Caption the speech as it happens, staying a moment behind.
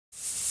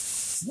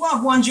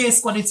Wagwan J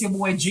Squad, it's your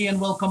boy J and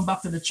welcome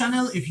back to the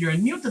channel. If you're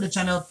new to the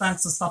channel,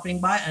 thanks for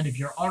stopping by, and if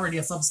you're already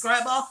a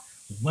subscriber,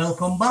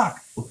 welcome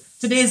back.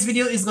 Today's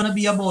video is going to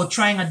be about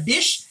trying a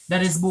dish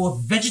that is both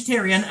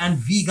vegetarian and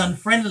vegan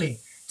friendly.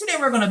 Today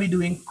we're going to be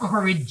doing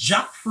curried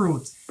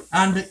jackfruit,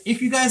 and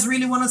if you guys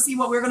really want to see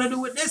what we're going to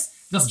do with this,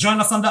 just join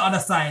us on the other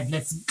side.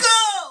 Let's go!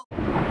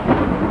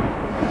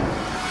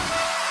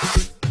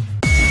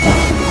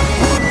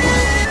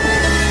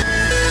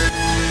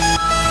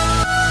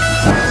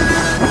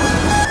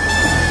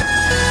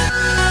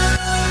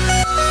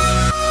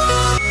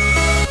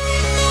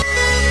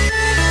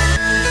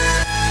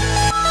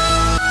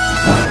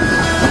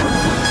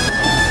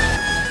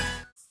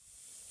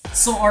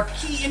 So our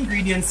key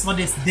ingredients for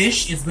this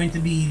dish is going to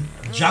be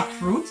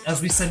jackfruit,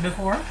 as we said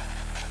before.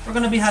 We're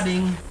going to be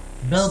adding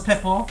bell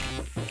pepper.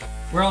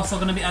 We're also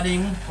going to be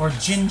adding our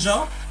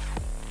ginger.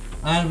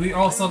 And we're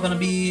also going to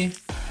be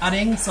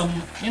adding some,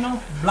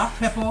 black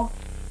pepper.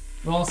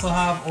 We also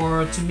have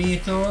our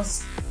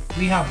tomatoes.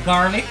 We have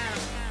garlic.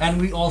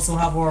 And we also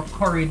have our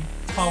curried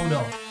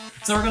powder.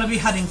 So we're going to be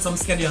adding some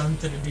scallion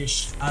to the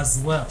dish as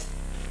well.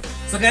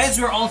 So guys,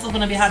 we're also going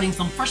to be adding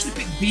some freshly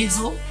picked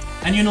basil.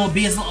 And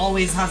basil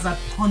always has that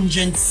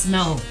pungent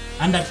smell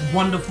and that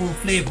wonderful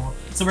flavor.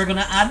 So we're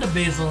gonna add the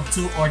basil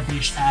to our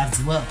dish as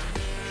well.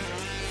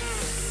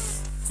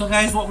 So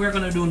guys, what we're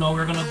gonna do now,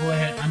 we're gonna go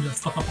ahead and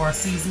just cut up our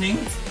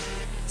seasonings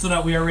so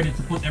that we are ready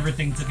to put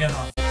everything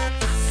together.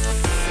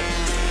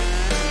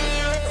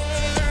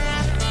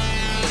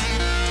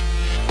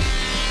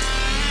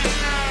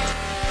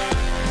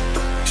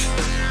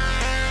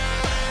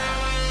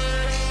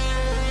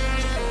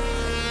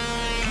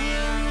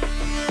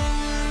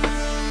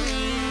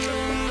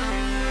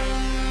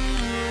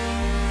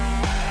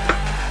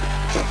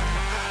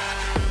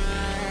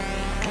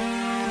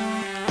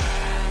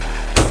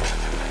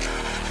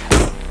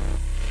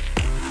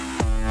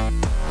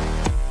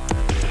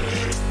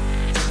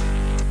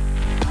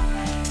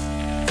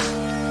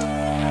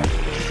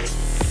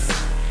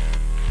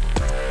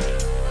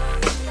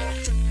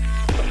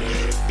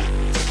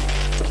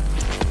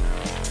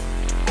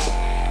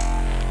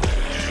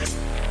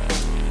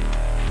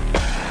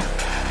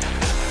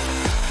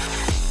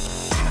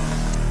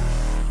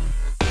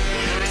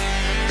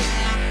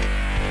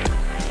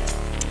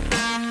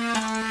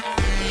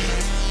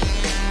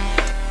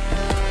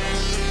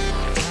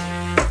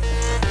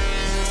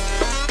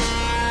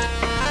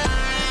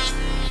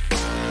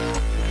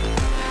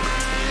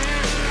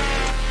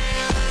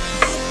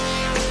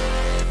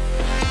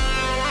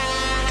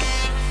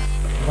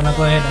 I'm gonna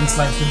go ahead and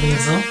slice the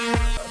basil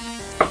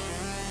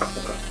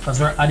because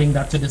we're adding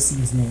that to the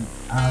seasoning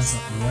as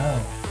well.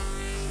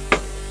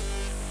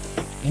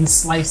 In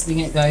slicing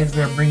it, guys,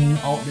 we're bringing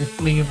out the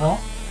flavor.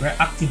 We're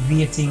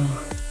activating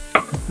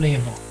the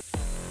flavor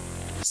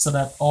so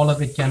that all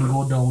of it can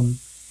go down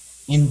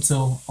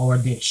into our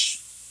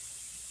dish.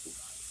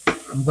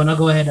 I'm gonna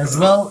go ahead as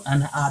well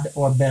and add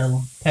our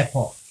bell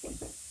pepper.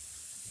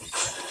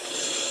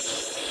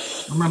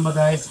 Remember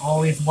guys,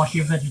 always wash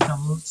your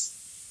vegetables.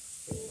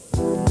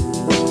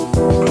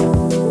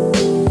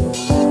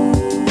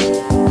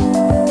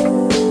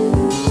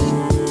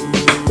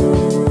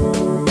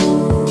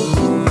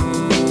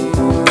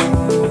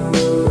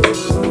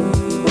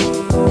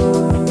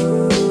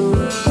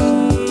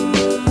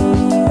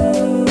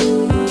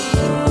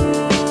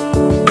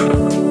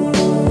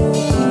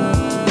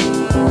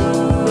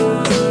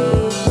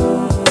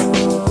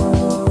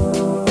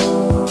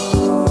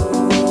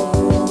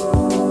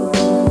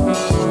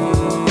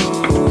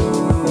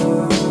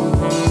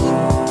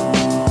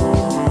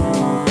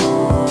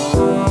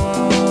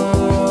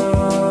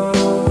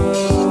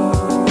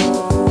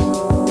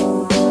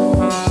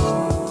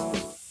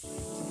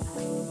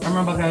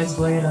 Remember guys,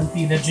 go ahead and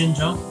peel the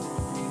ginger,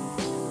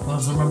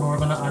 because remember we're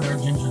going to add our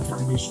ginger to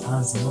the dish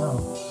as well.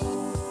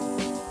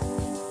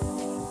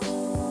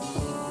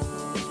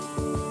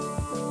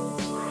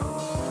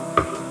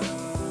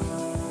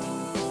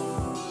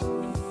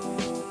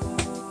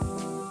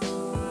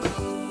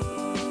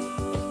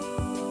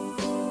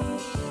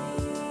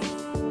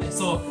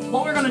 So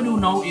what we're going to do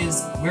now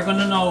is we're going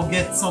to now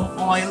get some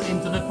oil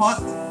into the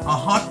pot, a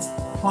hot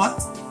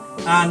pot,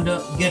 and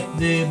get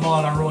the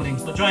ball rolling.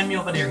 So join me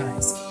over there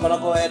guys. I'm gonna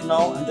go ahead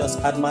now and just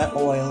add my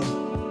oil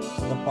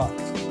to the pot.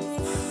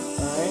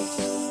 Alright,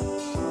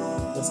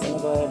 just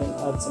gonna go ahead and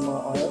add some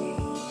more oil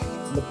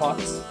to the pot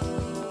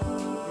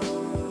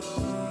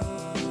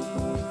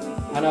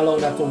and allow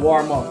that to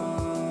warm up.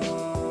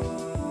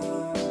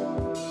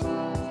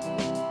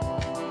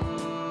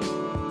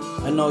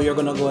 And now you're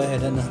gonna go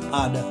ahead and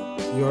add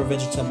your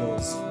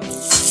vegetables.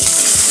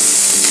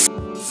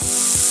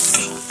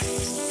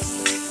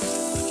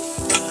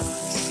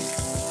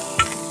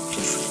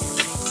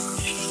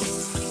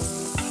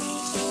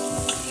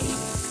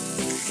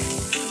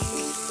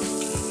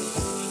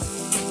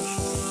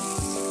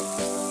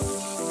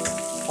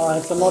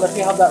 Alright, so now that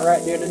you have that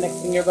right there, the next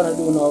thing you're gonna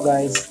do now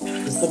guys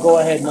is to go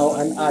ahead now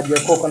and add your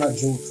coconut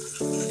juice.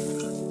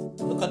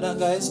 Look at that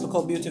guys, look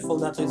how beautiful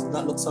that is.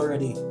 That looks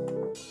already.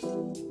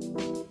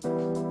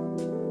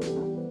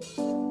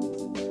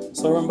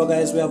 So remember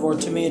guys, we have our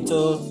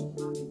tomatoes.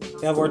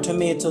 We have our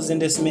tomatoes in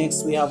this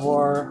mix. We have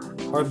our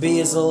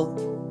basil.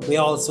 We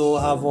also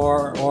have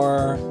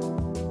our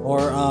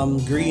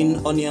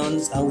green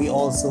onions, and we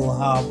also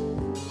have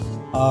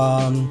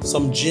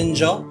some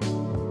ginger.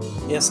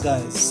 Yes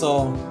guys,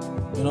 so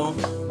you know,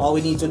 all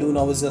we need to do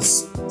now is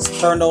just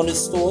turn down the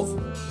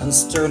stove and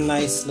stir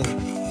nicely.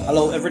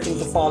 Allow everything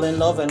to fall in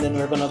love, and then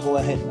we're gonna go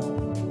ahead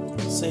now.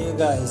 So you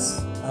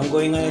guys, I'm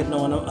going ahead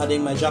now and I'm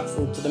adding my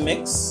jackfruit to the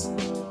mix.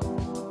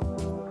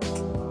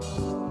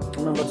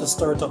 Remember to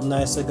stir it up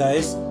nicely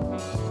guys.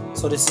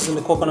 So this is in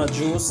the coconut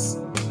juice,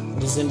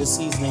 this is in the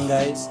seasoning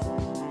guys,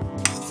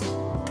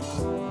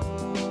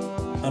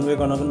 and we're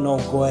gonna now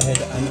go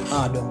ahead and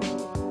add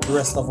the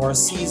rest of our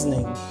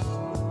seasoning.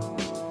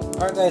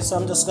 Alright guys, so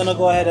I'm just gonna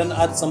go ahead and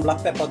add some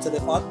black pepper to the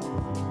pot.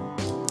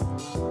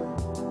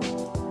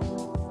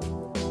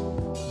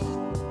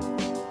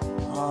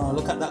 Oh,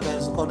 look at that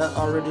guys, look how that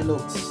already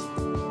looks.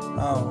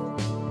 Wow.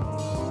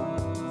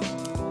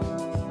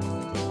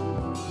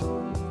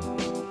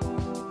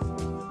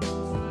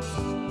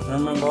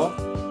 Remember,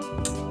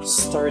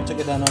 stir it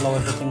together and allow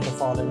everything to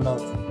fall in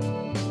love.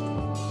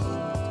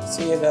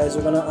 So yeah guys,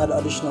 we're gonna add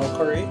additional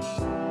curry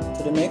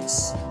to the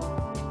mix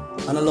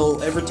and allow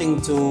everything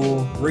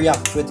to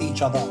react with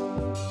each other.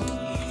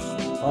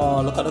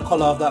 Oh, look at the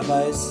color of that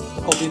guys,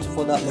 look how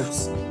beautiful that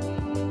looks.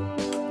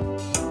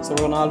 So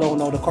we're gonna allow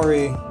now the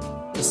curry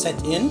to set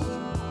in.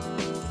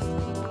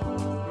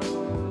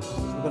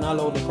 We're gonna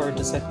allow the curry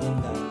to set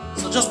in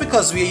guys. So just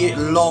because we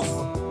love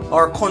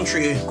our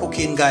country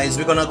cooking guys,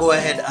 we're gonna go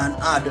ahead and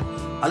add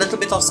a little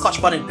bit of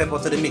scotch bonnet pepper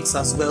to the mix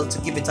as well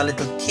to give it a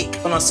little kick.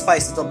 We're gonna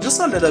spice it up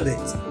just a little bit,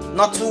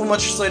 not too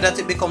much so that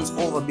it becomes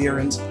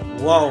overbearing.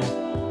 Wow,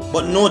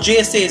 but no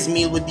JSA's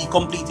meal would be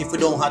complete if we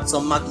don't have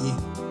some Maggi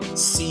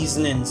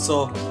seasoning.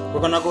 So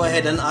we're gonna go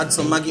ahead and add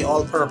some Maggi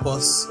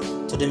all-purpose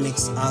to the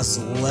mix as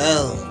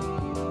well.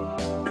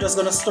 We're just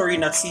gonna stir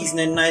in that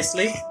seasoning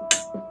nicely.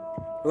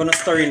 We're gonna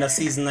stir in that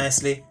seasoning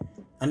nicely,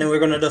 and then we're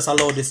gonna just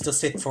allow this to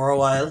sit for a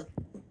while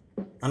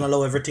and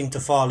allow everything to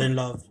fall in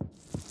love.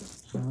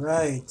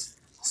 Right,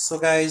 so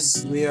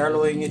guys, we are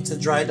allowing it to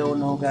dry down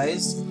now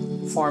guys,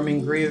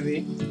 forming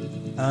gravy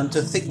and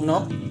to thicken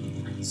up.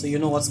 So you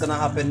know what's gonna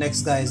happen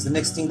next guys. The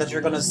next thing that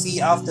you're gonna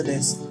see after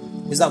this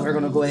is that we're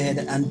gonna go ahead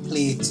and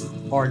plate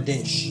our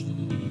dish.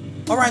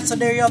 Alright, so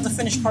there you have the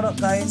finished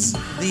product guys,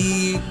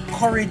 the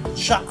curried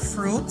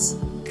jackfruit.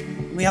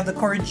 We have the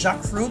curried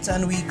jackfruit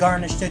and we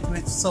garnished it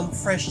with some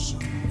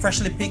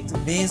freshly picked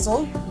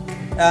basil,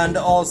 and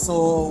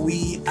also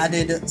we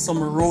added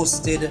some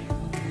roasted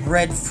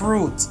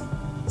breadfruit.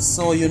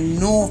 So you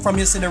know from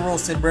you see the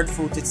roasted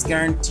breadfruit, it's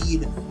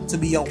guaranteed to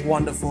be a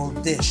wonderful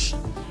dish.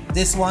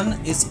 This one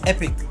is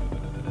epic,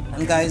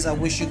 and guys, I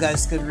wish you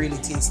guys could really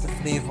taste the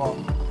flavor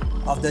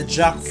of the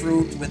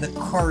jackfruit with the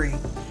curry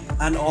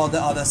and all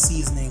the other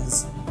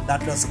seasonings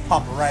that just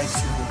pop right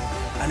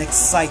through and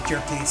excite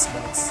your taste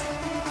buds.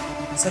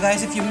 So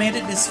guys, if you made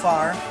it this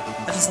far,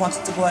 I just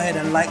wanted to go ahead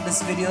and like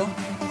this video,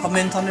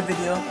 comment on the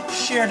video,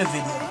 share the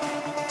video.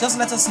 Just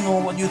let us know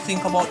what you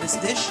think about this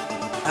dish,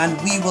 and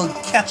we will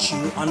catch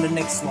you on the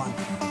next one.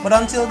 But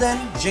until then,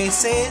 Jay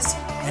says,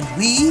 and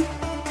we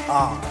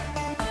are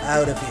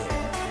out of here.